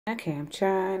Okay, I'm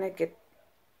trying to get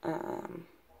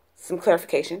some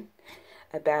clarification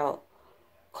about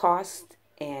cost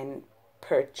and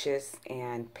purchase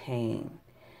and paying.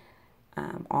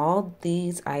 All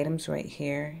these items right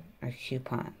here are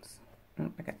coupons.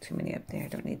 Oh, I got too many up there. I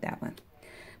don't need that one.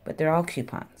 But they're all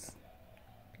coupons.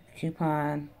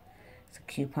 Coupon, it's a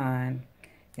coupon,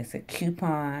 it's a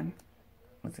coupon,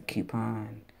 it's a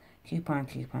coupon,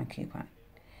 coupon.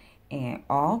 And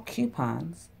all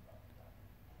coupons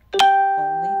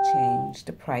only change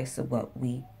the price of what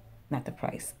we, not the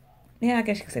price. Yeah, I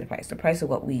guess you could say the price of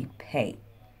what we pay.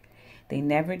 They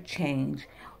never change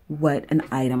what an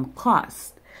item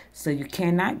costs. So you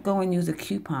cannot go and use a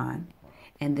coupon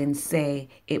and then say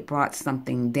it brought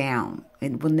something down.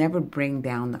 It will never bring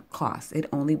down the cost. It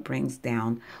only brings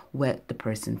down what the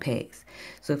person pays.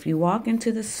 So if you walk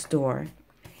into the store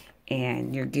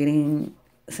and you're getting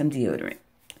some deodorant.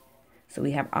 So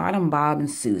we have Autumn, Bob,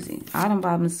 and Susie. Autumn,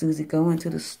 Bob, and Susie go into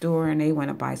the store and they want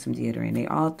to buy some deodorant. They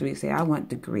all three say, I want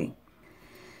Degree.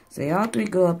 So they all three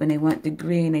go up and they want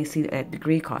Degree and they see that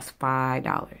Degree costs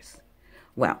 $5.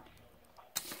 Well,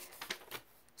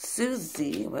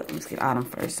 Susie, well, let's get Autumn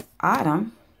first.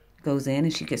 Autumn goes in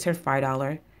and she gets her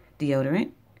 $5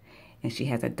 deodorant and she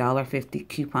has a $1.50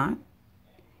 coupon.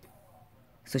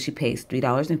 So she pays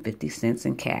 $3.50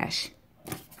 in cash.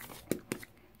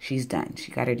 She's done.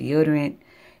 She got her deodorant.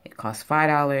 It costs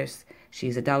 $5.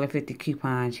 She's a $1.50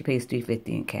 coupon. She pays $3.50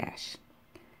 in cash.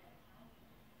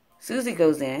 Susie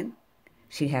goes in.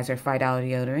 She has her $5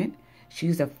 deodorant. She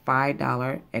used a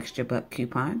 $5 extra buck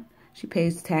coupon. She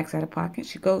pays tax out of pocket.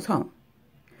 She goes home.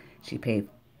 She paid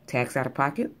tax out of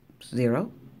pocket, $0,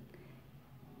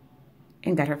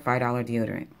 and got her $5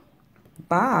 deodorant.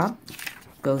 Bob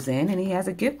goes in and he has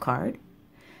a gift card.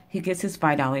 He gets his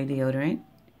 $5 deodorant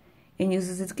and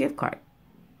uses his gift card.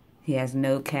 He has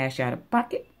no cash out of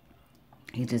pocket.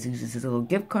 He just uses his little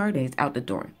gift card and he's out the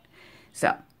door.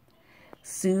 So,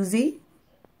 Susie,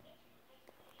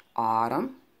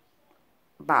 Autumn,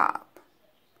 Bob,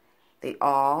 they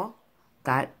all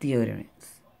got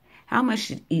deodorants. How much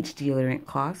should each deodorant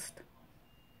cost?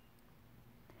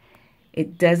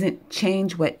 It doesn't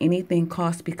change what anything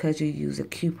costs because you use a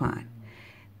coupon.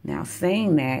 Now,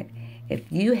 saying that,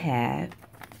 if you have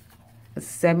a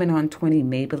 7 on 20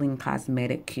 Maybelline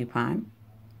Cosmetic coupon,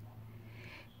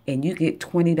 and you get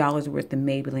 $20 worth of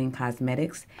Maybelline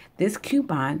Cosmetics, this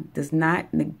coupon does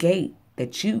not negate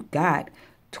that you got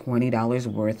 $20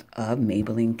 worth of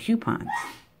Maybelline coupons.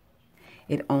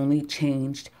 It only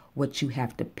changed what you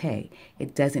have to pay.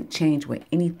 It doesn't change what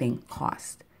anything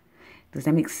costs. Does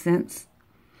that make sense?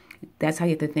 That's how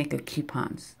you have to think of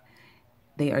coupons.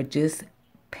 They are just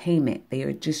payment. They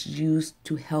are just used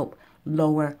to help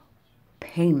lower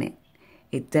payment.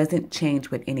 It doesn't change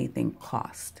what anything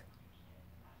costs.